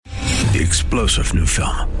The explosive new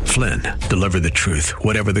film, Flynn, Deliver the Truth,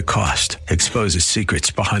 Whatever the Cost, exposes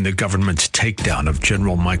secrets behind the government's takedown of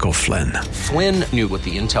General Michael Flynn. Flynn knew what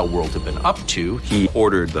the intel world had been up to. He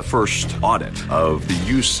ordered the first audit of the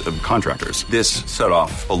use of contractors. This set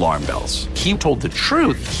off alarm bells. He told the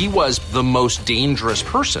truth. He was the most dangerous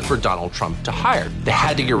person for Donald Trump to hire. They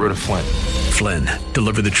had to get rid of Flynn. Flynn,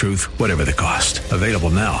 Deliver the Truth, Whatever the Cost. Available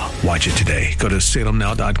now. Watch it today. Go to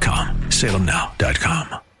salemnow.com.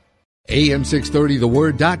 salemnow.com.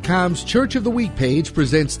 AM630TheWord.com's Church of the Week page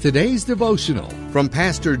presents today's devotional from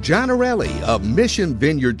Pastor John Arelli of Mission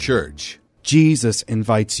Vineyard Church. Jesus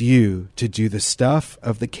invites you to do the stuff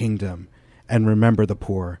of the kingdom and remember the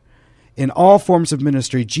poor. In all forms of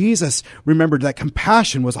ministry, Jesus remembered that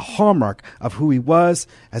compassion was a hallmark of who he was,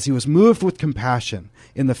 as he was moved with compassion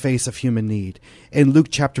in the face of human need. In Luke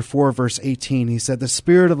chapter 4, verse 18, he said, "The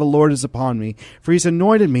Spirit of the Lord is upon me, for he's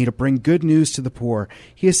anointed me to bring good news to the poor.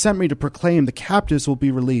 He has sent me to proclaim the captives will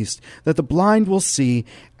be released, that the blind will see,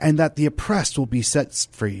 and that the oppressed will be set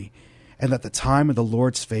free, and that the time of the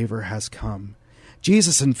Lord's favor has come."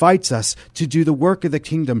 Jesus invites us to do the work of the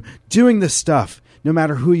kingdom, doing the stuff, no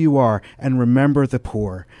matter who you are, and remember the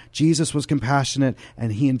poor. Jesus was compassionate,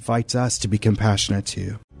 and he invites us to be compassionate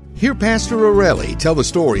too. Hear Pastor Arelli tell the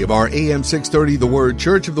story of our AM630 The Word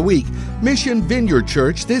Church of the Week, Mission Vineyard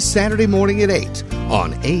Church, this Saturday morning at 8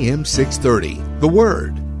 on AM630 The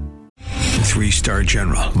Word. 3-star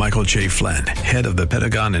General Michael J. Flynn, head of the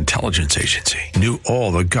Pentagon Intelligence Agency, knew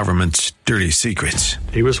all the government's dirty secrets.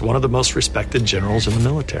 He was one of the most respected generals in the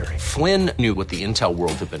military. Flynn knew what the intel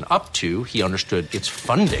world had been up to. He understood its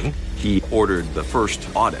funding. He ordered the first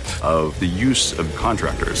audit of the use of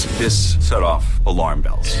contractors. This set off alarm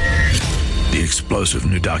bells. The explosive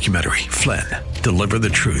new documentary, Flynn, Deliver the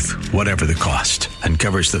Truth, Whatever the Cost,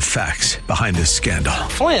 uncovers the facts behind this scandal.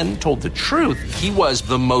 Flynn told the truth. He was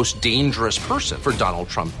the most dangerous person for Donald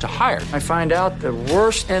Trump to hire. I find out the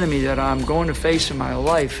worst enemy that I'm going to face in my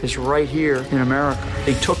life is right here in America.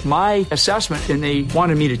 They took my assessment and they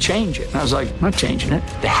wanted me to change it. And I was like, I'm not changing it.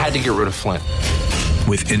 They had to get rid of Flynn.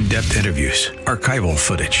 With in-depth interviews, archival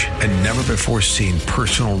footage, and never-before-seen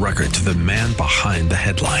personal records of the man behind the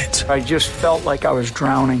headlines. I just felt like I was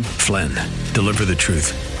drowning. Flynn, Deliver the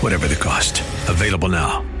Truth, Whatever the Cost. Available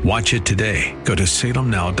now. Watch it today. Go to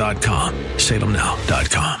salemnow.com.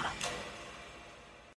 salemnow.com.